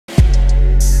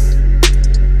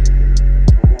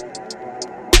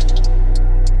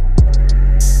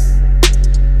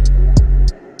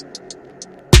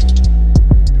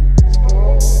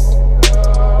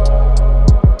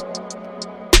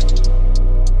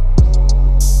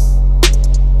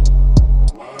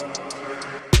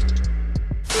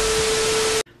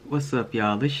What's up,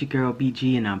 y'all? It's your girl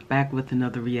BG and I'm back with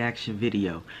another reaction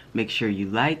video. Make sure you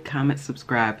like, comment,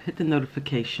 subscribe, hit the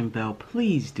notification bell.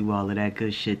 Please do all of that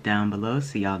good shit down below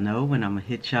so y'all know when I'm gonna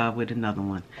hit y'all with another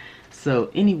one. So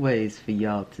anyways, for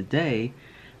y'all today,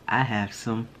 I have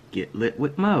some Get Lit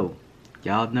with Moe.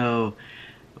 Y'all know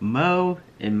Moe,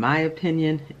 in my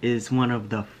opinion, is one of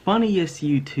the funniest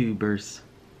YouTubers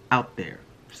out there.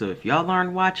 So if y'all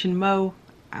aren't watching Moe,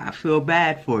 I feel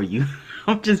bad for you.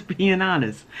 I'm just being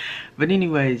honest. But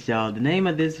anyways, y'all, the name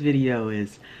of this video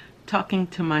is Talking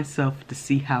to Myself to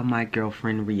See How My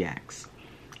Girlfriend Reacts.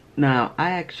 Now,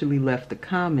 I actually left a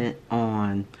comment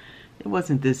on, it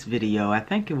wasn't this video, I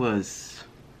think it was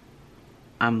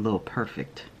I'm a Little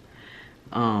Perfect.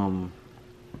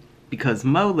 Because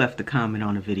Moe left a comment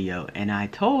on a video and I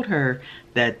told her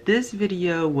that this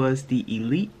video was the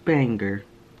elite banger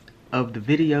of the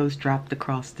videos dropped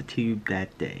across the tube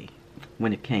that day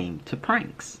when it came to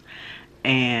pranks,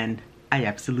 and I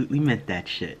absolutely meant that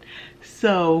shit.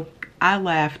 So I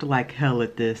laughed like hell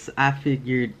at this. I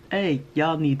figured, hey,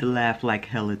 y'all need to laugh like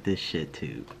hell at this shit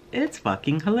too. It's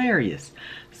fucking hilarious.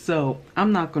 So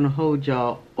I'm not gonna hold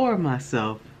y'all or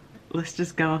myself. Let's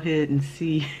just go ahead and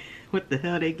see what the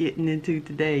hell they getting into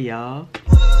today, y'all.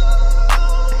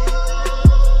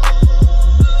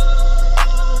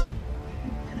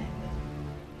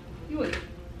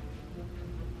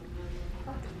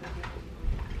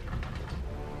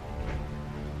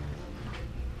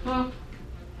 Huh?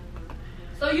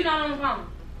 So you're not on the phone?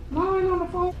 No, I ain't on the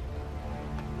phone.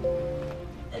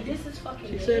 And this is fucking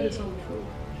She said it's on the floor.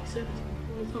 She said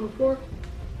it's on the floor.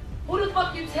 Who the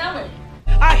fuck you telling?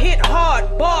 I hit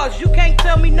hard bars, you can't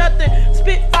tell me nothing.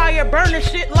 Spit fire, burning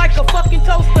shit like a fucking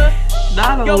toaster.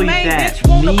 Not Your only main that, bitch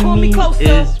wanna pull me Mimi closer.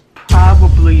 is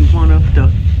probably one of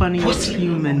the funniest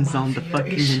humans on the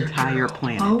fucking entire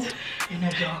planet.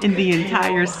 In the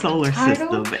entire solar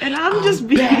system. And I'm just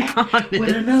being honest.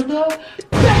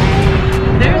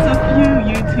 There's a few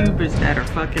YouTubers that are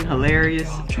fucking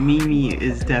hilarious. Mimi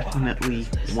is definitely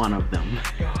one of them.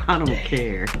 I don't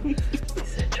care.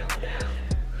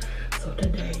 So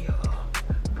today, y'all,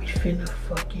 we finna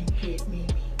fucking hit Mimi.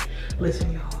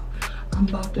 Listen, y'all, I'm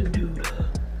about to do the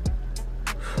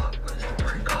fuck, what's the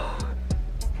prank called?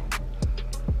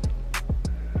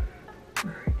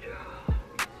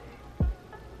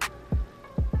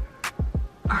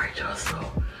 Alright, y'all, so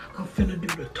I'm finna do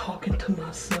the talking to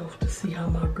myself to see how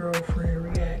my girlfriend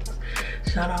reacts.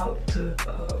 Shout out to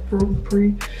Fruit and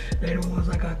Pre. They the ones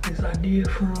I got this idea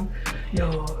from.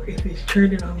 Y'all, if it's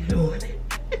trending, I'm doing it.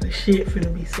 The shit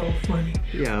finna be so funny.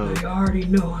 Yo. You already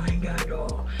know I ain't got it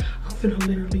all. I'm finna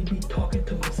literally be talking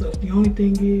to myself. The only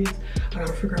thing is, I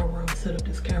gotta figure out where I'm gonna set up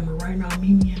this camera. Right now,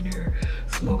 Mimi in there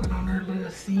smoking on her little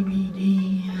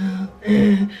CBD, you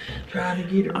know, trying to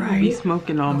get it right. I'm gonna be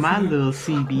smoking on my little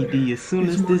CBD as soon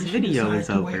as this video is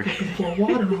over.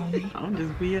 I'm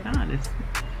just being honest.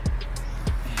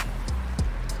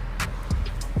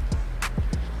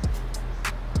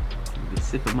 I'll be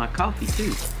sipping my coffee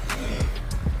too.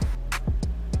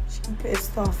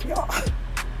 Pissed off, y'all.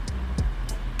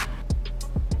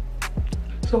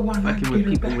 So why not fucking with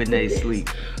people when they sleep.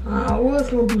 I was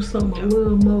gonna do something a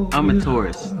little more. I'm a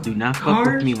Taurus. Do not fuck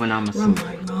with me when I'm asleep.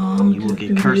 Like, no, you will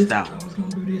get cursed out. I was gonna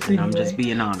do this and anyway. I'm just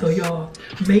being honest. So y'all,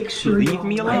 make sure leave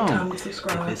me alone. Like, comment,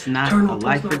 subscribe, if it's not a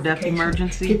life or death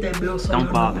emergency, hit that bell so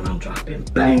don't bother I'm me. dropping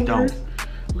bangers. Don't.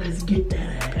 Let's get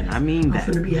that ass. And I mean that.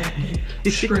 I'm finna be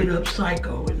acting straight up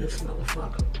psycho in this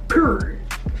motherfucker. Period.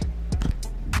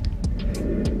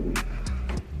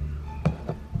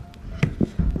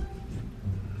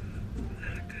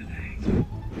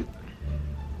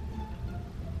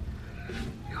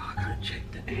 Y'all gotta check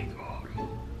the angle.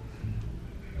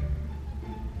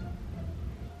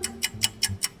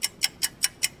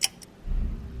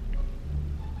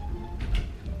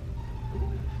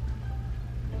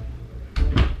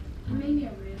 Maybe I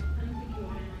read. I don't think you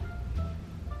want it.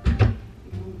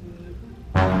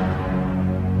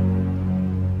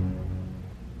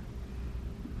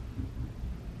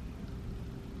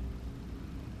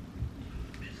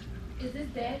 Is this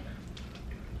dead?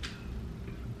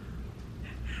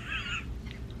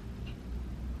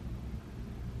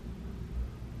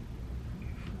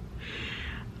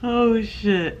 Oh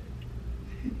shit.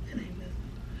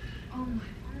 Oh my phone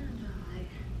died.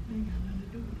 Ain't got nothing to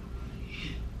do with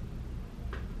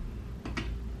it.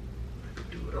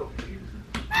 Do it over here.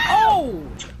 Oh!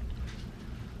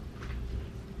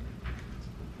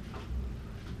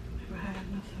 If I had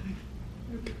nothing.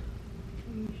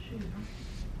 Shit.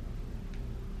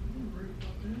 I'm worried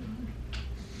about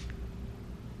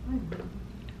that.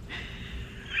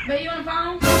 Babe, you on the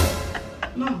phone?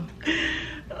 No.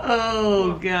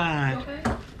 Oh God. Okay.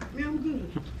 Yeah, I'm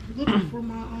good. I'm looking for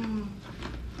my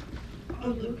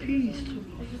other piece to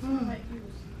my phone.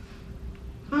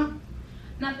 Huh?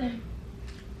 Nothing.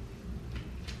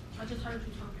 I just heard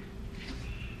you talking.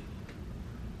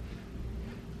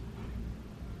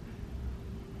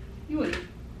 You ain't.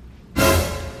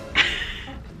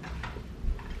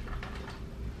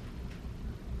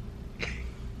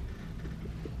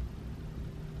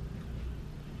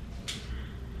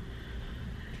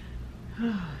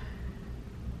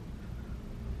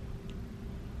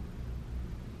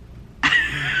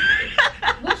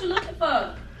 What you looking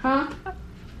for? Huh?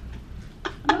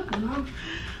 Nothing, huh?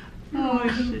 Oh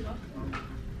shit.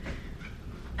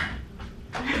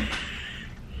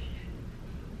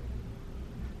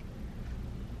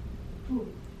 Ooh.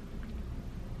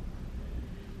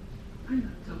 I ain't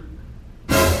got time.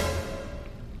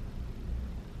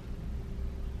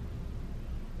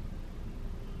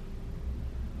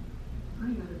 I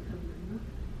ain't got time.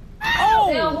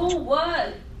 Tell who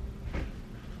what?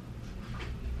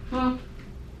 Huh?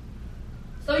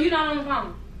 So you not on the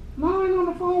phone? No, I ain't on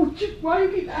the phone. Why you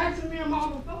keep asking me I'm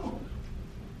on the phone?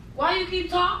 Why you keep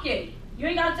talking? You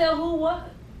ain't gotta tell who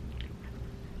what.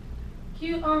 Can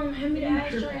you hand me the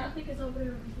ashtray? I think it's over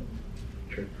there.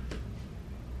 Sure.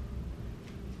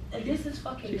 And this is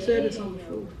fucking She dead. said it's on the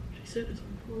floor. She said it's on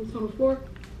the floor. It's on the floor?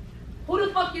 Who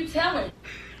the fuck you telling?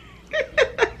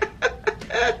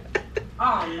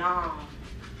 Oh no.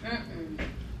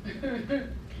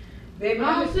 Baby,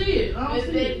 I don't see it. I don't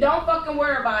see it. Don't fucking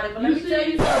worry about it. But let me tell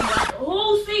you something.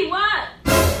 Who see what?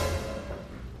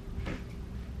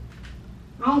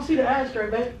 I don't see the ashtray,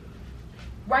 babe.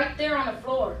 Right there on the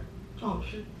floor. Oh,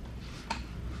 shit. I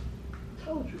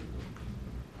told you.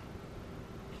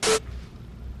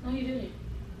 No, you didn't.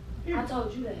 Here. I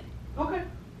told you that. Okay.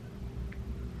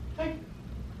 Hey.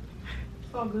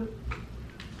 It's all good.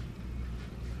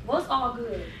 What's all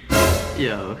good?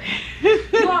 Yo.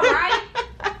 You alright?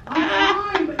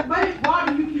 I'm fine, but babe, why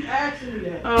do you keep asking me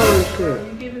that? Oh Girl,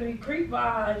 shit. you giving me creep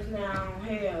vibes now.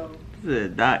 Hell.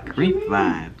 This is not creep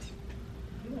vibes.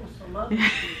 You want some other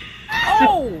shit.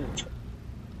 Oh!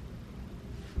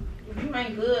 If you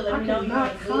ain't good, let I me know you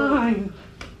cannot ain't good. find.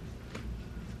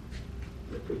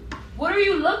 What are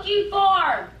you looking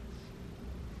for?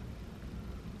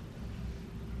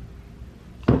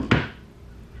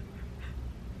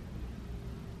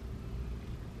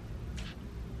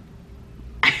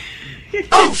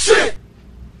 Oh shit!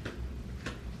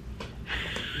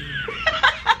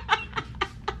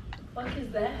 What the fuck is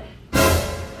that?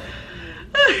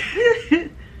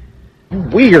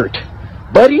 Weird,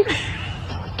 buddy.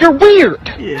 You're weird.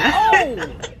 Yeah.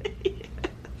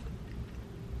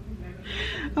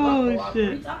 Oh Fuck,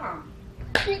 shit. 3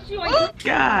 times.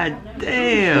 God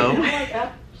damn.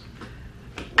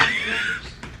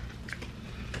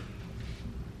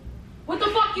 What the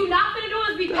fuck you not gonna do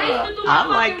is be pacing through my I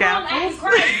fucking like room acting apples.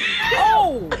 crazy.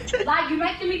 Oh! Like you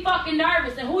making me fucking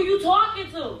nervous. And who you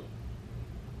talking to?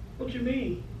 What you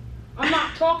mean? I'm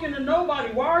not talking to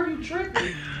nobody. Why are you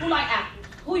tripping? Who like apples?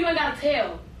 Who you ain't gotta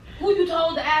tell? Who you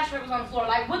told the ashtray was on the floor?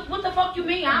 Like what the fuck you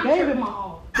mean? I'm Gave tripping. it my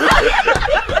all.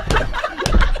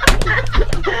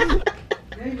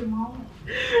 Gave it my all.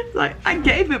 It's like I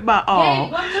gave it my all.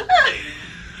 Gabe,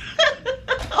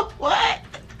 What?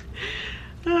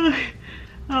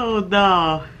 Oh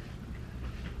no.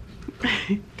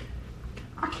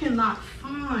 I cannot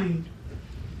find.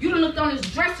 You done looked on this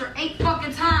dresser 8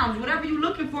 fucking times. Whatever you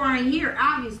looking for ain't here,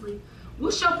 obviously.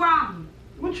 What's your problem?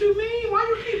 What you mean? Why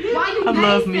you keep hitting Why you I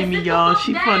love nasty? Mimi, Sit the y'all. fuck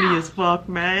She down. funny as fuck,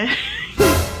 man.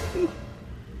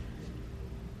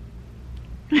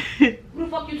 Who the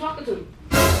fuck you talking to?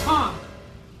 Huh?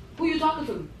 Who you talking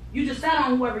to? You just sat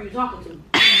on whoever you talking to.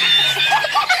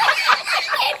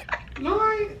 No,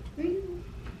 I ain't.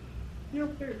 You're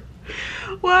up there.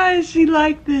 Why is she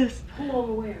like this? Who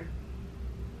over where?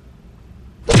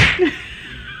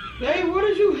 Hey, what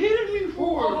is you hitting me Who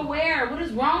over for? where? What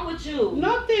is wrong with you?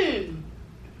 Nothing.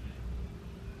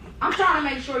 I'm trying to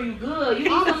make sure you good. You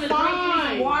need I'm something to drink, you need some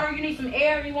fine. water, you need some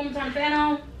air, you want me to turn the fan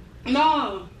on?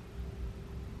 No.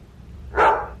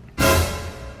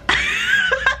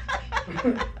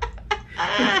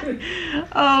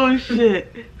 Oh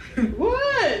shit.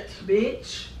 What?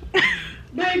 Bitch.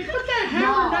 Babe, put that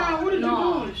hammer No, down. What are no.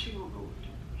 you doing? She don't know what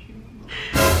she don't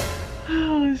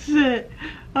know. Oh shit.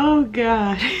 Oh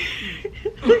god.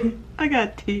 I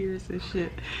got tears and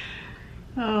shit.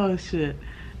 Oh shit.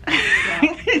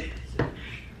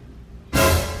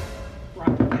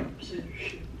 Rock, paper, scissors,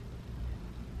 shit.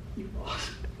 You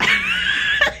lost.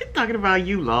 Talking about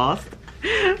you lost.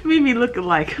 Mimi looking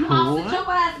like No, sit what?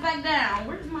 your ass back down.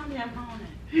 Where's my damn phone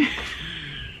at?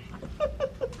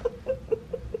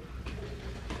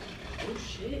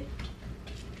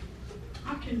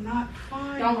 cannot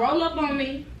find. Don't roll up on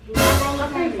me. Do not roll I up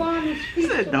on can't me. find the speech.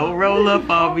 Said, don't roll up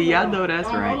on me. I know that's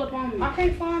Don't roll right. up on me. I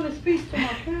can't find the speech to my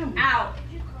camera. Out.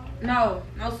 No,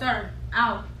 no, sir.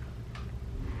 Out.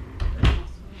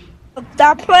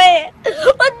 Stop playing.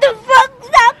 What the fuck?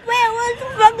 Stop playing. What the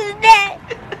fuck is that?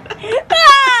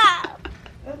 Ah!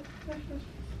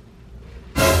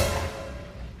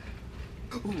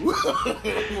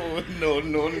 No,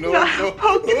 no, no, no.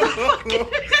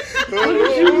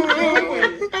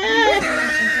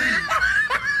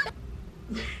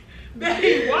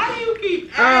 Babe, why do you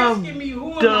keep asking me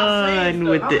who am I saying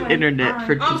Done stuff? with the internet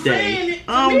for I'm saying today. it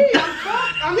to me.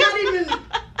 I'm not even.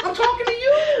 I'm talking to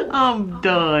you. I'm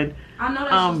done. I know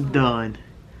that's I'm done.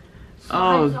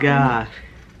 Oh God.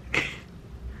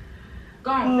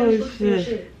 Go on, Oh, finish looking for your shit.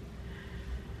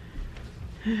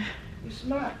 shit. It's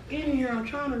not in here. I'm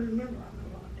trying to remember. I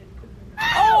know I didn't put it in there.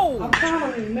 Oh! I'm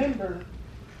trying to remember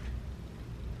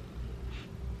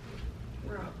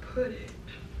where I put it.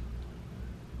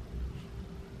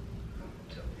 I'm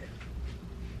telling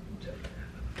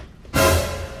you.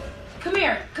 Come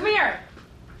here. Come here.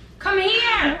 Come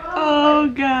here. Oh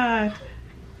God.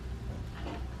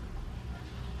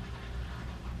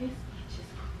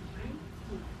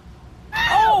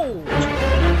 Oh!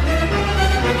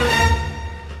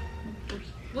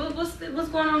 What's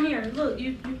going on here? Look,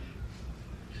 you.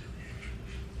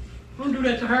 Don't do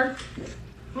that to her.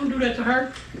 Don't do that to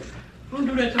her. Don't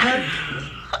do that to her.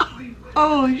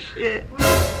 Oh shit.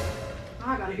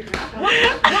 I gotta hear that.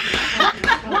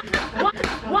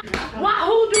 What?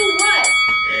 Who do what?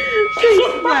 She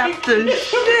slapped the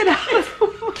shit out of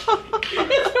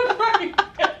him.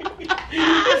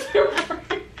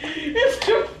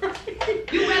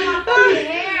 You wet my fucking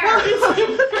hair.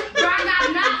 Bro, I got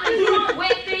nothing. You want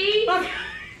wet these?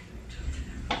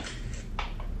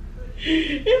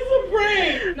 It's a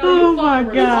prank. No, Oh you my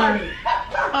fucking God. retarded.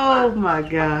 Oh my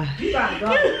God. You gotta go.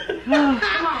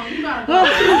 Come on, you gotta go.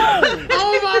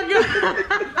 Oh my God.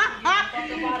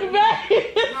 Fuck about it.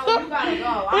 Babe, No, you gotta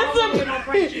go. I don't want to get no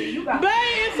prank shit. You gotta Babe,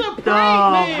 it's a prank,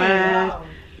 Oh man. man.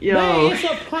 Yo. Babe, it's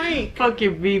a prank.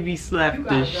 Fucking BB slapped You the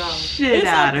gotta go. shit It's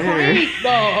out a of her. prank,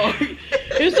 dog.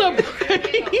 It's a prank.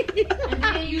 And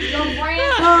then you your brand.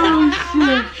 Oh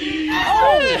shit.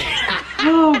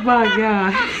 Oh my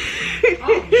God.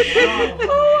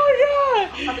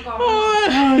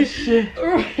 Oh shit.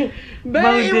 Babe,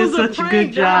 Mo it did was a such a prank,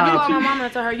 good I job. call my mama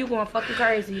and tell her you going fucking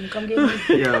crazy and come get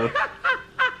me. Yo.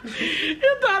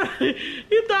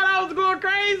 You thought I was going I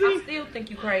crazy? still think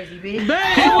you crazy, bitch.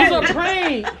 Babe, it was a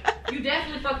prank. You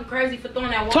definitely fucking crazy for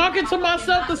throwing that water. Talking to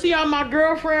myself to see how my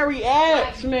girlfriend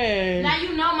reacts, man. Now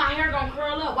you know my hair gonna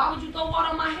curl up. Why would you throw water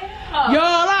on my hair? Y'all,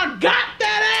 I got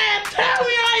that ass. Tell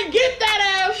me I ain't get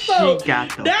that ass. She So got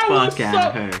the that was fuck out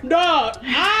of her. Dog,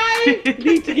 I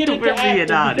need to get into We're being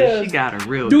acting honest. because, She got a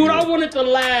real dude, good. I wanted to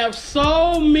laugh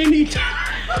so many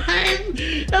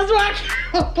times. That's why I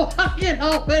kept walking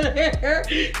over there.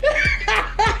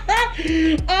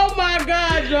 Oh my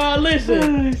God, y'all,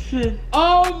 listen. Oh shit.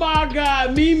 Oh my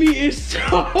God, Mimi is so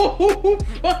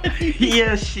funny.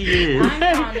 Yes, she is. I ain't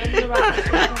trying nothing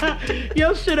about this.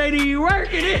 Your shit ain't even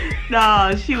working it.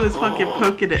 Nah, she was fucking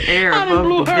poking the air I done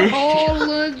blew above the her bitch. whole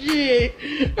legit.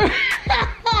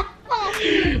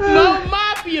 No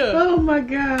Mafia. Oh my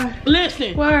God.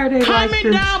 Listen, Why are they like comment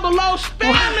this? down below.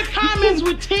 Spam the comments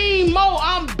with Team Mo.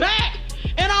 I'm back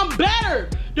and I'm better.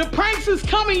 The pranks is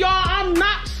coming, y'all. I'm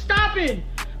not stopping.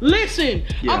 Listen,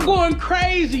 Yeah. I'm going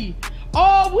crazy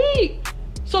all week.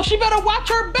 So she better watch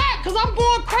her back because I'm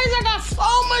going crazy. I got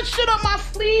so much shit up my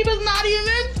sleeve. It's not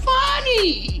even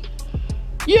funny.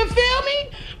 You feel me?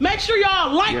 Make sure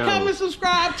y'all like, Yo. comment,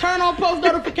 subscribe, turn on post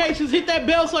notifications, hit that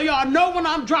bell so y'all know when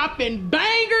I'm dropping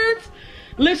bangers.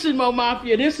 Listen, Mo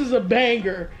Mafia, this is a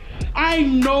banger. I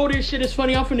know this shit is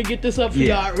funny. I'm finna get this up for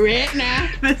Yeah. y'all right now.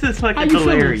 This is How fucking you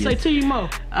hilarious. feeling? Say Team Mo.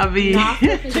 I mean,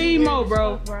 Team Mo,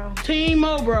 bro. Team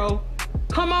Mo, bro.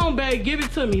 Come on, babe. Give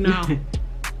it to me now.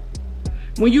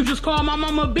 When you just called my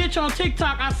mama a bitch on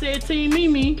TikTok, I said Team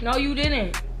Mimi. No, you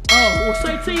didn't. Oh, well,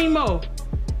 say Team Mo.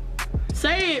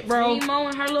 Say it, bro. Team Mo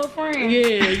and her little friend.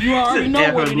 Yeah, you already know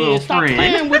That what her it little is. Stop friend.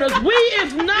 playing with us. We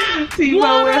is not Team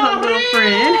Mo and her little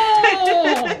friend.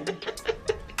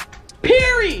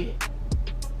 Period.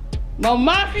 Mo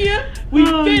Mafia, we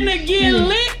Oh, finna get shit.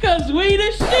 lit cause we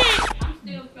the shit. I'm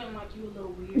still feeling like you a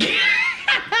little weird.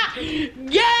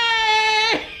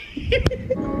 Yay!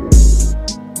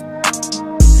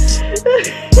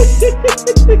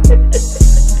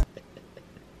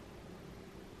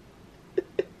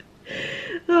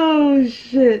 oh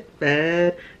shit,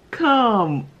 man.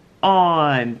 Come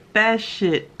on. That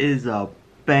shit is a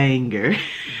banger.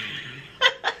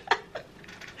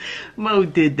 Mo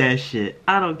did that shit.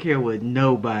 I don't care what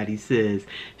nobody says.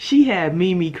 She had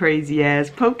Mimi crazy ass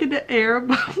poking the air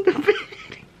above the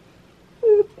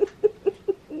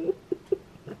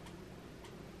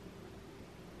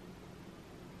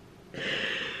bed.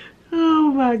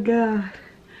 Oh my god.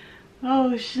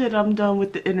 Oh shit, I'm done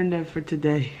with the internet for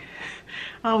today.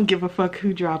 I don't give a fuck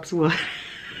who drops what.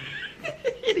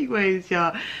 Anyways,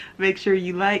 y'all, make sure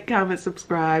you like, comment,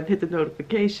 subscribe, hit the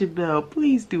notification bell.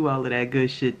 Please do all of that good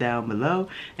shit down below.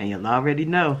 And y'all already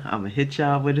know, I'm gonna hit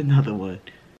y'all with another one.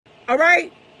 All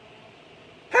right?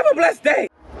 Have a blessed day.